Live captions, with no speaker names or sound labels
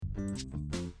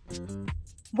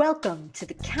Welcome to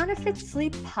the Counterfeit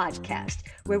Sleep Podcast,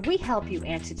 where we help you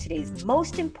answer today's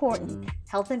most important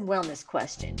health and wellness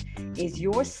question. Is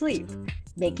your sleep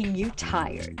making you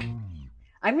tired?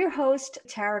 I'm your host,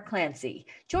 Tara Clancy.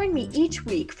 Join me each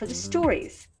week for the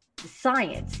stories, the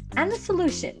science, and the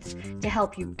solutions to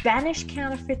help you banish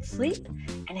counterfeit sleep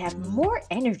and have more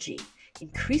energy,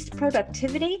 increased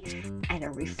productivity, and a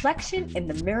reflection in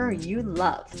the mirror you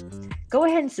love. Go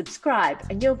ahead and subscribe,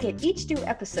 and you'll get each new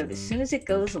episode as soon as it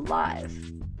goes live.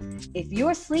 If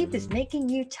your sleep is making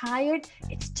you tired,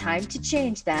 it's time to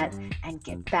change that and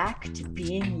get back to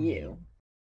being you.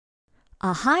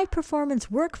 A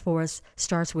high-performance workforce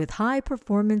starts with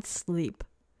high-performance sleep.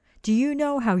 Do you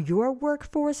know how your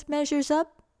workforce measures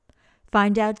up?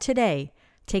 Find out today.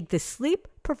 Take the Sleep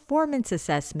Performance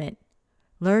Assessment.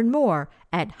 Learn more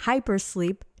at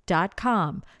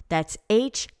hypersleep.com. That's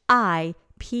HIPER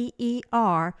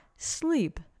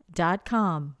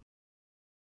sleep.com.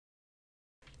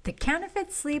 The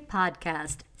Counterfeit Sleep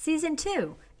Podcast, Season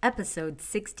 2, Episode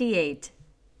 68.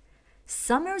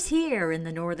 Summer's here in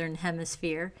the Northern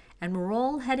Hemisphere, and we're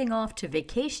all heading off to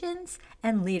vacations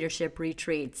and leadership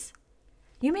retreats.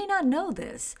 You may not know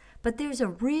this, but there's a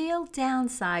real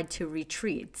downside to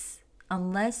retreats,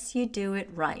 unless you do it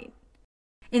right.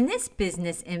 In this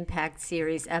Business Impact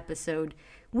Series episode,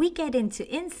 we get into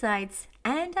insights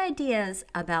and ideas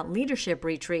about leadership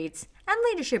retreats and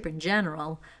leadership in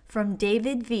general from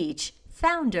David Veech,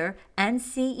 founder and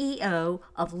CEO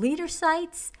of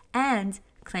LeaderSites and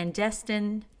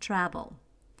Clandestine Travel.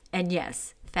 And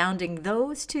yes, founding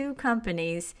those two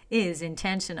companies is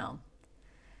intentional.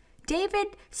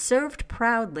 David served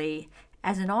proudly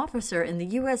as an officer in the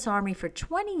U.S. Army for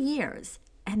 20 years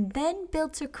and then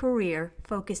built a career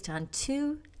focused on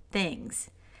two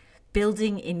things: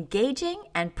 building engaging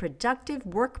and productive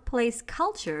workplace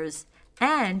cultures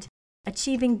and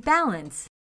achieving balance,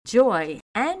 joy,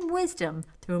 and wisdom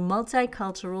through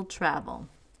multicultural travel.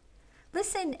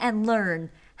 Listen and learn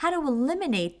how to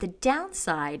eliminate the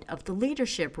downside of the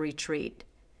leadership retreat,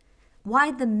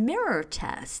 why the mirror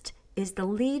test is the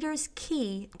leader's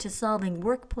key to solving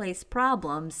workplace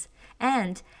problems,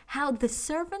 and how the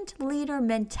servant leader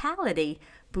mentality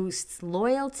boosts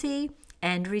loyalty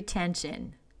and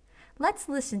retention. Let's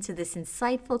listen to this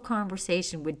insightful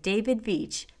conversation with David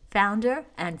Veech, founder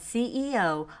and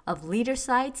CEO of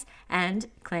LeaderSites and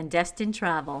Clandestine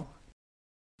Travel.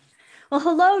 Well,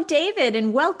 hello, David,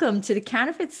 and welcome to the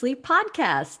Counterfeit Sleep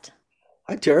Podcast.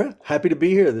 Hi, Tara. Happy to be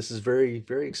here. This is very,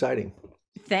 very exciting.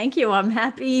 Thank you. I'm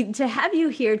happy to have you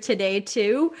here today,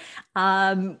 too.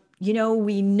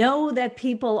 We know that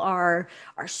people are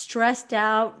stressed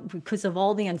out because of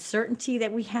all the uncertainty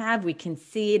that we have. We can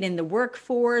see it in the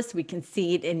workforce. We can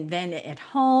see it then at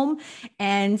home.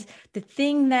 And the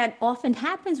thing that often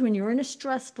happens when you're in a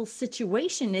stressful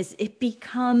situation is it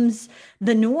becomes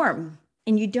the norm.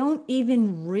 And you don't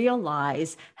even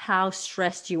realize how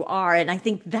stressed you are. And I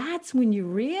think that's when you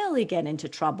really get into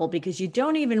trouble, because you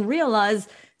don't even realize,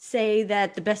 say,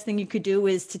 that the best thing you could do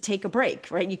is to take a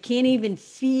break, right? You can't even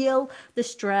feel the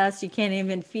stress. You can't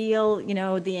even feel,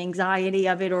 the anxiety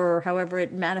of it, or however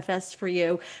it manifests for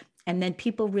you. And then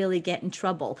people really get in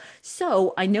trouble.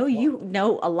 So I know you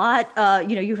know a lot,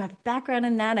 you have background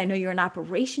in that. I know you're an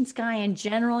operations guy in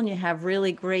general, and you have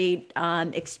really great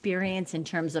experience in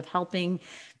terms of helping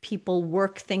people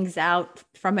work things out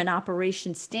from an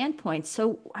operations standpoint.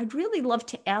 So I'd really love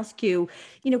to ask you,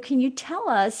 can you tell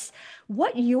us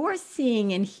what you're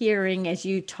seeing and hearing as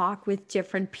you talk with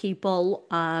different people,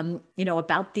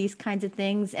 about these kinds of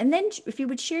things? And then if you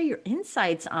would share your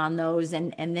insights on those,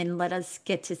 and then let us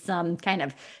get to some kind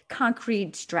of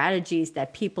concrete strategies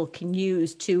that people can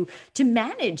use to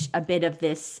manage a bit of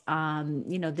this,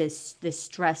 this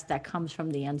stress that comes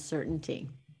from the uncertainty.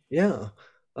 Yeah.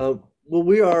 Well,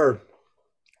 we are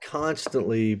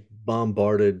constantly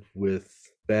bombarded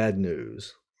with bad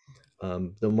news.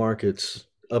 The market's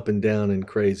up and down and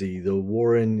crazy. The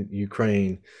war in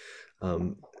Ukraine,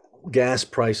 gas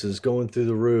prices going through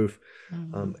the roof.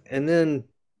 Mm-hmm. And then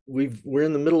we're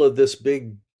in the middle of this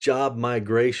big job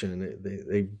migration.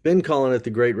 They've been calling it the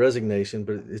Great Resignation,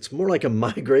 but it's more like a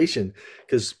migration,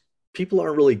 because people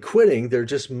aren't really quitting. They're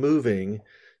just moving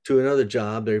to another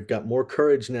job. They've got more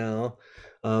courage now.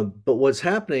 But what's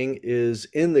happening is,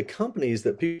 in the companies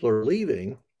that people are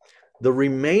leaving,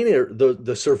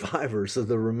 the survivors of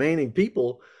the remaining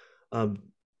people,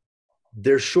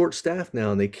 they're short-staffed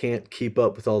now, and they can't keep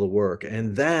up with all the work.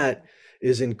 And that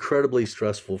is incredibly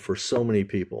stressful for so many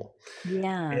people.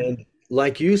 Yeah. And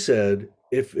like you said,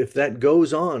 if that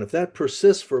goes on, if that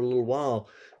persists for a little while,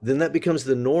 then that becomes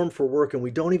the norm for work, and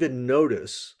we don't even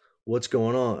notice what's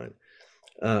going on.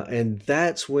 And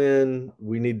that's when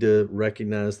we need to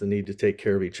recognize the need to take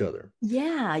care of each other.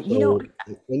 Yeah, So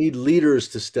we need leaders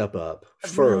to step up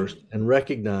right. first and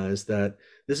recognize that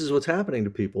this is what's happening to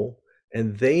people,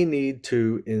 and they need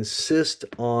to insist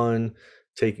on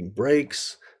taking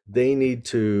breaks. They need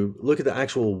to look at the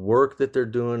actual work that they're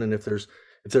doing, and if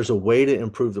there's a way to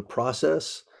improve the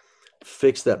process,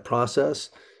 fix that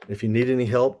process. If you need any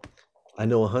help, I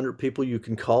know 100 people you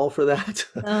can call for that.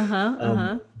 Uh-huh, um,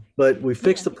 uh-huh. but we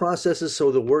fix Yeah. the processes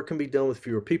so the work can be done with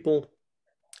fewer people.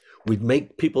 We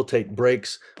make people take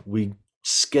breaks. We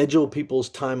schedule people's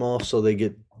time off so they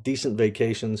get decent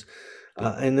vacations.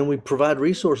 And then we provide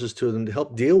resources to them to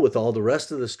help deal with all the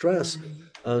rest of the stress,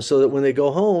 Right. so that when they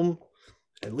go home,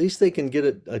 at least they can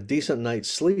get a decent night's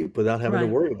sleep without having to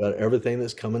Right. worry about everything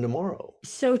that's coming tomorrow.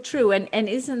 So true. And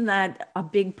isn't that a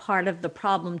big part of the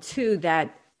problem too,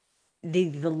 that the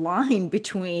line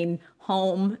between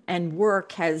home and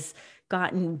work has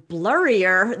gotten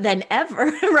blurrier than ever,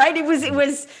 right? It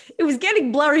was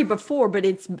getting blurry before, but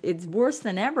it's worse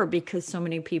than ever because so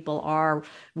many people are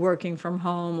working from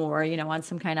home or on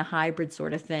some kind of hybrid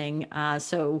sort of thing.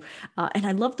 And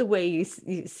I love the way you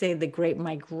say the great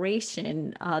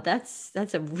migration. That's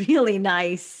a really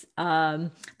nice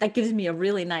that gives me a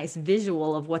really nice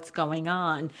visual of what's going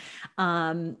on.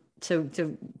 So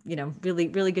really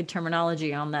really good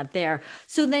terminology on that there.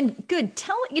 So then good,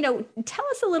 tell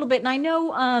us a little bit. And I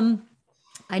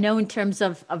know in terms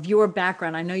of your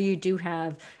background, I know you do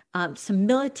have some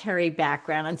military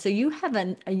background, and so you have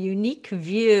a unique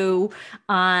view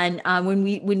on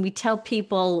when we tell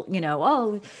people,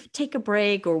 oh, take a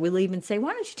break, or we'll even say,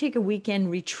 why don't you take a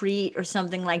weekend retreat or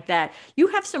something like that. You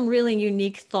have some really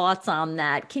unique thoughts on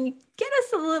that. Can you give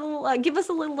us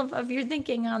a little of your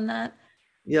thinking on that?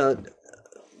 Yeah,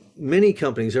 many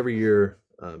companies every year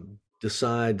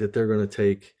decide that they're going to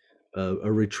take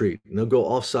a retreat. And they'll go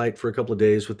off-site for a couple of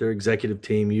days with their executive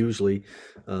team. Usually,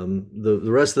 the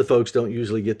rest of the folks don't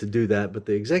usually get to do that, but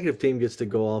the executive team gets to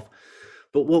go off.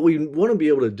 But what we want to be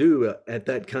able to do at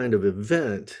that kind of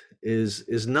event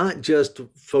is not just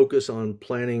focus on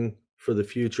planning for the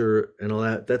future and all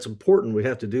that. That's important. We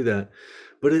have to do that.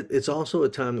 But it's also a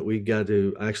time that we got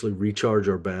to actually recharge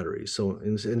our batteries. So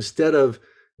instead of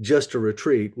just a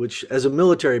retreat, which as a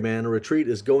military man, a retreat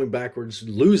is going backwards,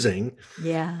 losing. I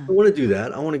Yeah. want to do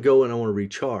that. I want to go and I want to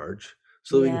recharge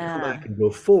so that we can come back Yeah. and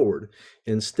go forward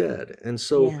instead. And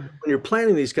so Yeah. when you're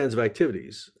planning these kinds of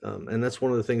activities, and that's one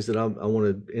of the things that I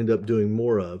want to end up doing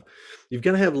more of, you've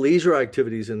got to have leisure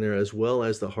activities in there as well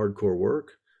as the hardcore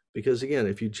work. Because again,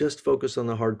 if you just focus on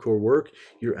the hardcore work,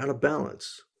 you're out of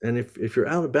balance. And if you're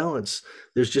out of balance,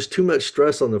 there's just too much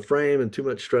stress on the frame and too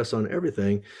much stress on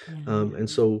everything. Yeah. And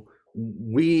so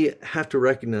we have to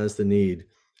recognize the need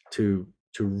to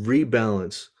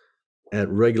rebalance at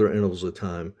regular intervals of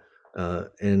time.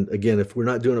 And again, if we're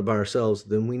not doing it by ourselves,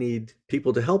 then we need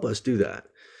people to help us do that.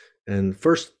 And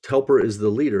first helper is the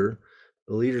leader.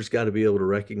 The leader's got to be able to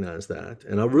recognize that.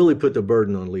 And I really put the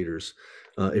burden on leaders.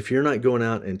 If you're not going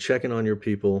out and checking on your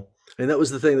people, and that was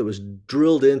the thing that was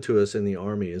drilled into us in the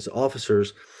Army as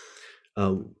officers,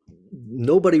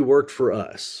 nobody worked for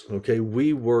us. Okay.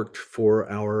 We worked for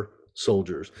our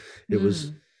soldiers. It was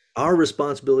Mm. our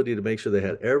responsibility to make sure they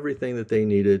had everything that they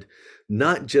needed,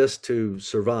 not just to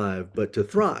survive, but to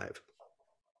thrive.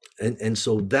 And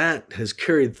so that has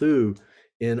carried through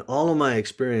in all of my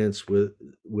experience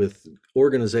with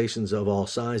organizations of all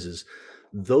sizes.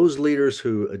 Those leaders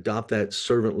who adopt that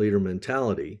servant leader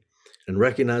mentality and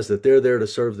recognize that they're there to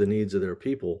serve the needs of their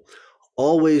people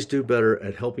always do better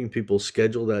at helping people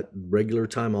schedule that regular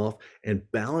time off and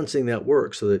balancing that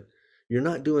work so that you're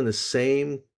not doing the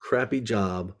same crappy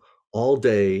job all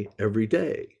day, every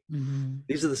day. Mhm.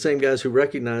 These are the same guys who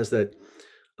recognize that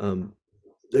um,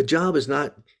 the job is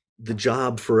not the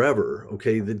job forever.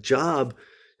 Okay. The job,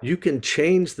 you can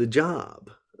change the job.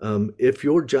 If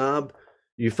your job,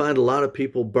 you find a lot of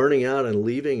people burning out and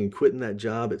leaving and quitting that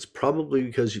job, it's probably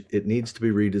because it needs to be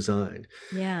redesigned.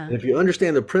 Yeah. And if you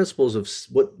understand the principles of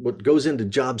what goes into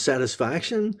job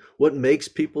satisfaction, what makes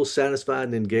people satisfied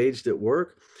and engaged at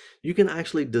work, you can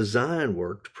actually design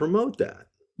work to promote that.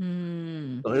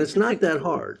 Mm. And it's That's not a that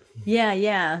hard. Yeah,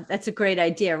 yeah, that's a great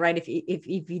idea, right? If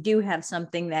you do have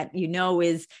something that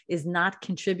is not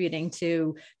contributing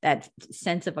to that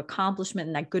sense of accomplishment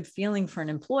and that good feeling for an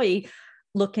employee,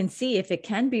 look and see if it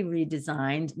can be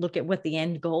redesigned, look at what the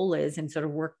end goal is, and sort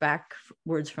of work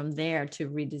backwards from there to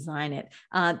redesign it.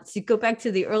 To go back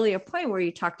to the earlier point where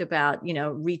you talked about,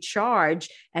 recharge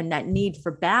and that need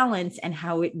for balance and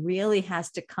how it really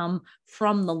has to come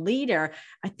from the leader.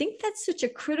 I think that's such a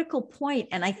critical point.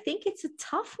 And I think it's a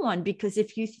tough one because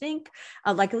if you think,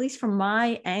 like, at least from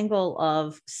my angle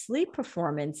of sleep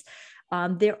performance,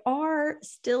 there are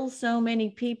still so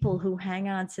many people who hang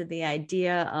on to the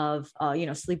idea of,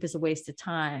 sleep is a waste of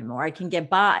time, or I can get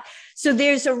by. So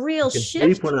there's a real I can shift.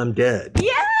 sleep when I'm dead.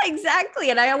 Yeah, exactly.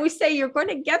 And I always say you're going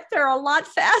to get there a lot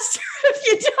faster if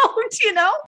you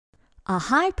don't. A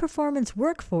high-performance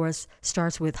workforce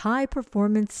starts with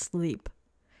high-performance sleep.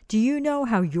 Do you know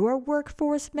how your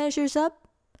workforce measures up?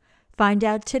 Find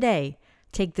out today.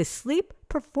 Take the Sleep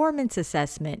Performance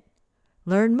Assessment.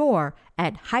 Learn more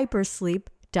at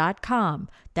hypersleep.com.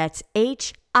 That's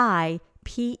HIPER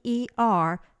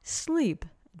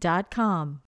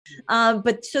sleep.com.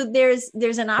 But so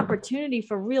there's an opportunity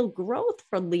for real growth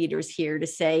for leaders here to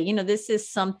say, this is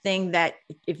something that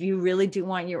if you really do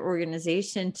want your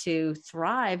organization to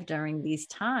thrive during these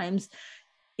times,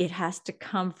 it has to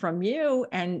come from you,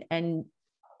 and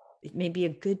it may be a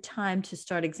good time to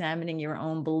start examining your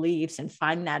own beliefs and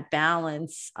find that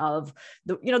balance of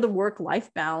the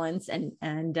work-life balance,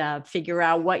 and figure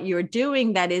out what you're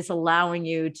doing that is allowing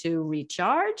you to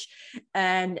recharge,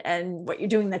 and what you're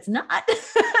doing that's not,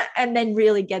 and then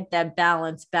really get that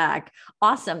balance back.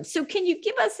 Awesome. So can you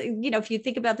give us, if you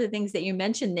think about the things that you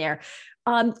mentioned there,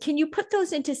 can you put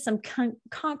those into some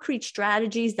concrete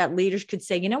strategies that leaders could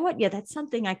say, yeah, that's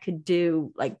something I could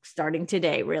do, like starting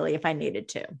today, really, if I needed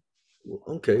to?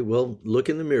 Okay, well, look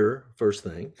in the mirror first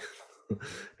thing.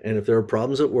 And if there are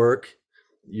problems at work,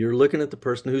 you're looking at the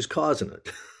person who's causing it.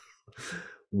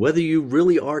 Whether you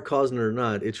really are causing it or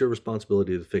not, it's your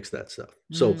responsibility to fix that stuff.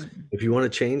 So if you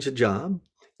want to change a job,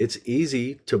 it's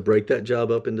easy to break that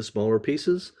job up into smaller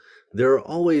pieces. There are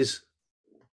always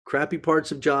crappy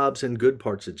parts of jobs and good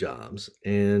parts of jobs.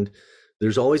 And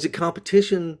there's always a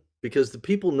competition because the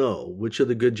people know which are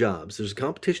the good jobs. There's a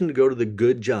competition to go to the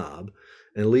good job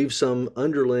and leave some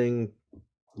underling,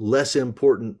 less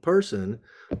important person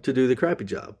to do the crappy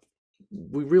job.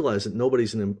 We realize that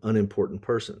nobody's an unimportant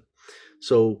person.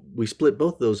 So we split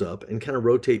both those up and kind of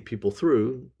rotate people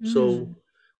through so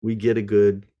we get a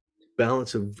good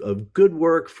balance of good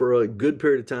work for a good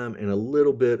period of time and a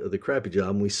little bit of the crappy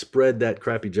job. And we spread that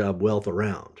crappy job wealth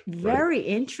around. Very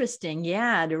interesting.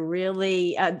 Yeah, to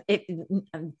really,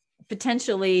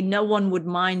 potentially no one would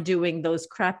mind doing those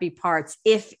crappy parts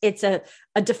if it's a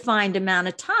defined amount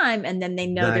of time, and then they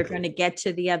know they're going to get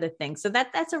to the other thing. So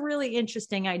that's a really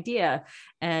interesting idea,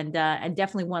 and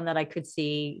definitely one that I could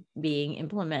see being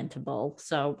implementable.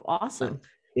 So awesome.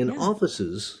 In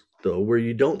offices, though, where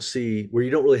you don't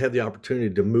really have the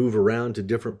opportunity to move around to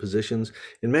different positions.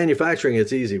 In manufacturing,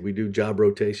 it's easy. We do job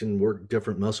rotation, work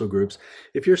different muscle groups.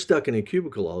 If you're stuck in a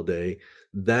cubicle all day,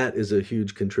 that is a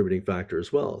huge contributing factor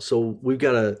as well. So we've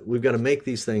got to make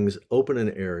these things open and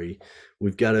airy.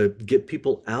 We've got to get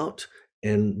people out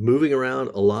and moving around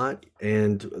a lot.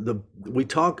 And we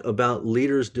talk about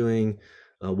leaders doing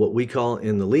what we call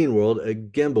in the lean world a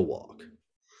Gemba walk.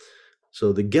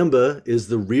 So the Gemba is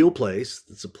the real place.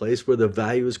 It's a place where the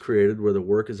value is created, where the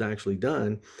work is actually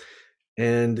done.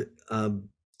 And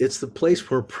it's the place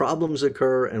where problems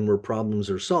occur and where problems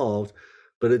are solved.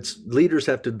 But leaders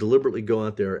have to deliberately go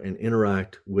out there and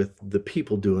interact with the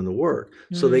people doing the work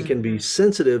so they can be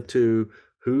sensitive to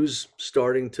who's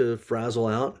starting to frazzle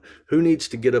out, who needs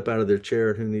to get up out of their chair,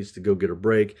 and who needs to go get a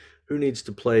break, who needs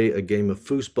to play a game of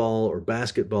foosball or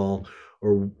basketball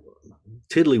or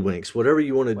tiddlywinks, whatever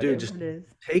you want to do. Just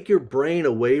take your brain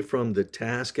away from the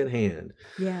task at hand.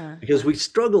 Yeah. Because we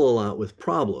struggle a lot with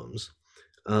problems.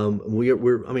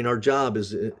 Our job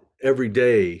is every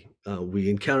day. We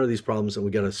encounter these problems and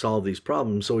we got to solve these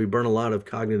problems. So we burn a lot of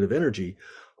cognitive energy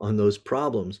on those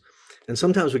problems. And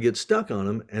sometimes we get stuck on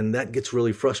them and that gets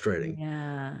really frustrating.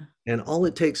 Yeah. And all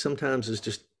it takes sometimes is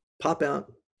just pop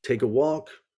out, take a walk,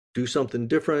 do something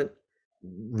different,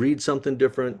 read something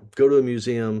different, go to a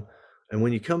museum. And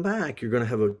when you come back, you're going to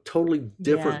have a totally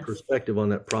different perspective on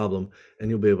that problem, and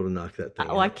you'll be able to knock that thing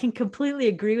out. I can completely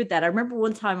agree with that. I remember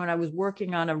one time when I was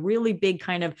working on a really big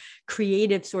kind of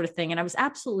creative sort of thing, and I was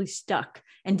absolutely stuck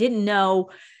and didn't know,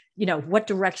 what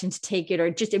direction to take it, or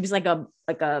just, it was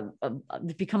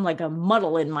it become like a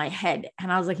muddle in my head.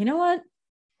 And I was like, you know what?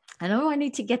 I know I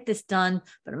need to get this done,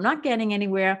 but I'm not getting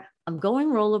anywhere. I'm going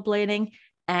rollerblading.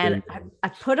 And I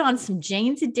put on some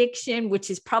Jane's Addiction, which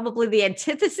is probably the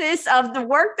antithesis of the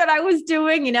work that I was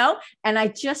doing, and I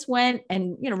just went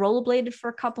and, rollerbladed for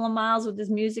a couple of miles with this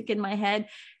music in my head,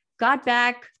 got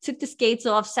back, took the skates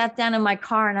off, sat down in my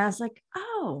car, and I was like,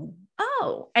 oh,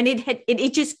 and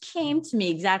it just came to me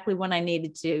exactly when I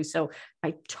needed to. So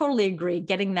I totally agree.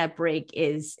 Getting that break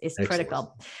is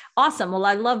critical. Awesome. Well,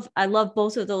 I love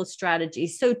both of those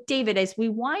strategies. So David, as we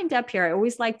wind up here, I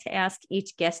always like to ask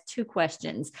each guest 2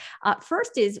 questions.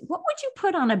 First is, what would you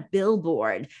put on a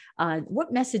billboard?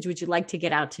 What message would you like to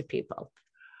get out to people?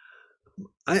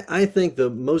 I think the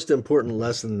most important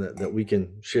lesson that we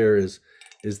can share is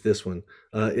this one.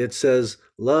 It says,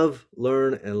 love,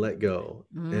 learn, and let go.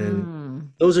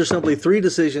 And those are simply 3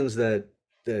 decisions that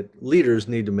leaders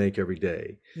need to make every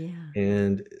day. Yeah.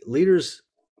 And leaders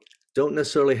don't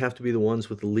necessarily have to be the ones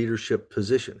with the leadership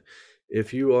position.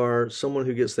 If you are someone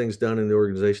who gets things done in the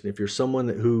organization, if you're someone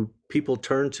who people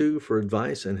turn to for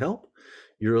advice and help,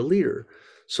 you're a leader.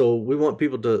 So we want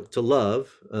people to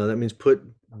love. That means put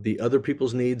the other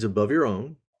people's needs above your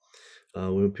own. We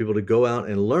want people to go out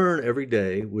and learn every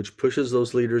day, which pushes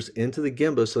those leaders into the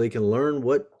Gemba so they can learn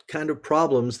what kind of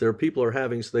problems their people are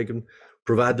having so they can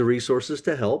provide the resources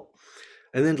to help,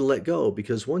 and then to let go.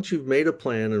 Because once you've made a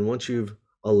plan and once you've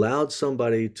allowed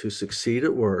somebody to succeed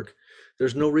at work,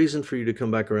 there's no reason for you to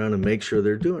come back around and make sure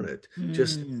they're doing it.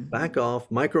 Just back off.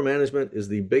 Micromanagement is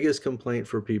the biggest complaint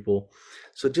for people.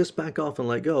 So just back off and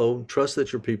let go. Trust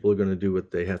that your people are going to do what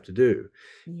they have to do.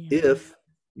 Yeah. If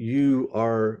you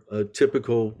are a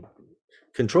typical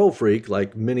control freak,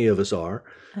 like many of us are,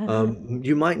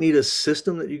 you might need a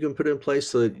system that you can put in place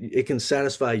so that it can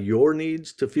satisfy your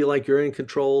needs to feel like you're in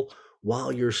control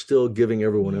while you're still giving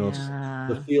everyone else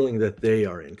the feeling that they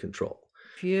are in control.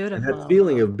 Beautiful. And that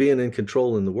feeling of being in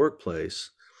control in the workplace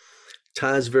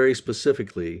ties very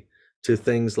specifically to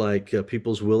things like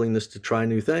people's willingness to try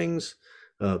new things,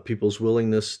 people's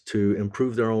willingness to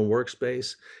improve their own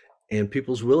workspace, and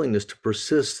people's willingness to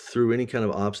persist through any kind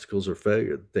of obstacles or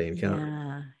failure that they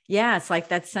encounter. Yeah. It's like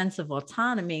that sense of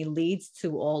autonomy leads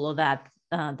to all of that,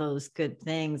 those good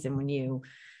things. And when you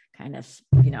kind of,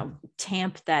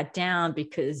 tamp that down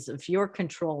because of your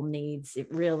control needs, it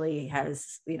really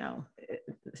has,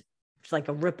 it's like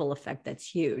a ripple effect that's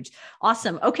huge.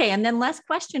 Awesome. Okay. And then last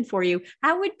question for you.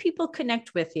 How would people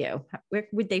connect with you? Where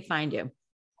would they find you?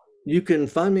 You can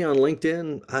find me on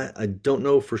LinkedIn. I don't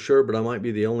know for sure, but I might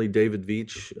be the only David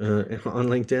Veech on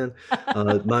LinkedIn.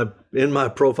 In my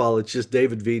profile, it's just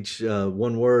David Veech,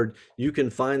 one word. You can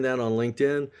find that on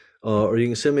LinkedIn, or you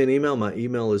can send me an email. My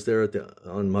email is there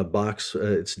on my box.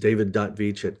 It's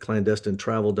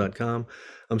david.veech@clandestinetravel.com.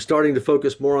 I'm starting to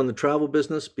focus more on the travel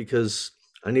business because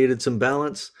I needed some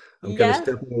balance. I'm kind of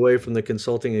stepping away from the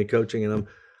consulting and coaching, and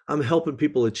I'm helping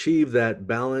people achieve that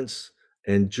balance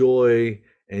and joy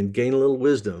and gain a little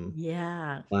wisdom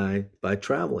by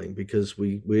traveling, because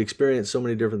we experience so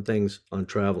many different things on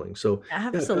traveling. So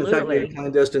absolutely, contact me at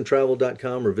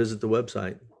clandestinetravel.com or visit the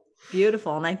website.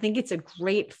 Beautiful. And I think it's a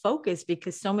great focus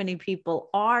because so many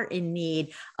people are in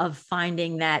need of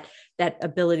finding that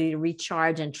ability to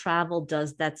recharge, and travel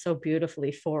does that so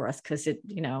beautifully for us. Cause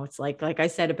it's like I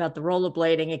said about the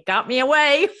rollerblading, it got me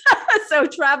away. So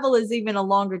travel is even a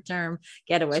longer term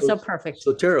getaway. So perfect.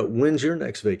 So Tara, when's your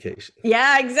next vacation?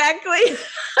 Yeah, exactly.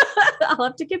 I'll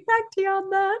have to get back to you on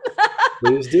that.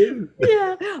 Please do.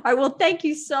 Yeah. All right. Well, thank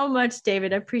you so much,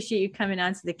 David. I appreciate you coming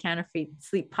on to the Counterfeit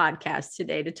Sleep podcast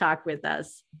today to talk with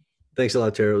us. Thanks a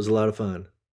lot, Tara. It was a lot of fun.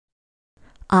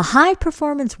 A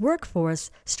high-performance workforce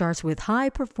starts with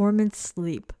high-performance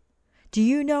sleep. Do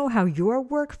you know how your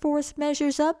workforce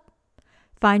measures up?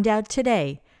 Find out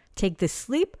today. Take the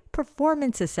Sleep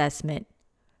Performance Assessment.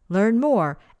 Learn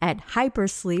more at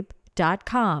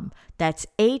hypersleep.com. That's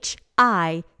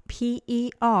HIPER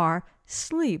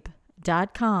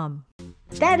sleep.com.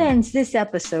 That ends this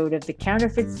episode of the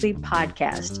Counterfeit Sleep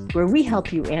podcast, where we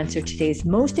help you answer today's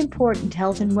most important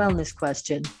health and wellness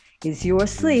question. Is your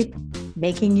sleep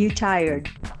making you tired?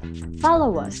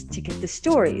 Follow us to get the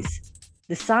stories,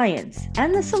 the science,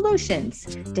 and the solutions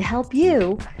to help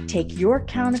you take your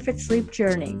counterfeit sleep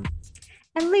journey.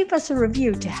 And leave us a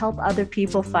review to help other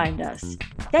people find us.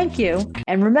 Thank you.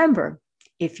 And remember,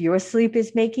 if your sleep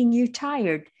is making you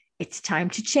tired, it's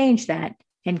time to change that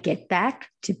and get back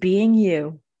to being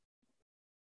you.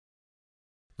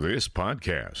 This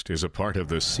podcast is a part of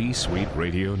the C-Suite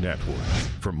Radio Network.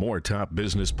 For more top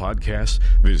business podcasts,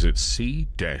 visit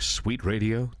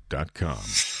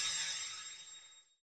c-suiteradio.com.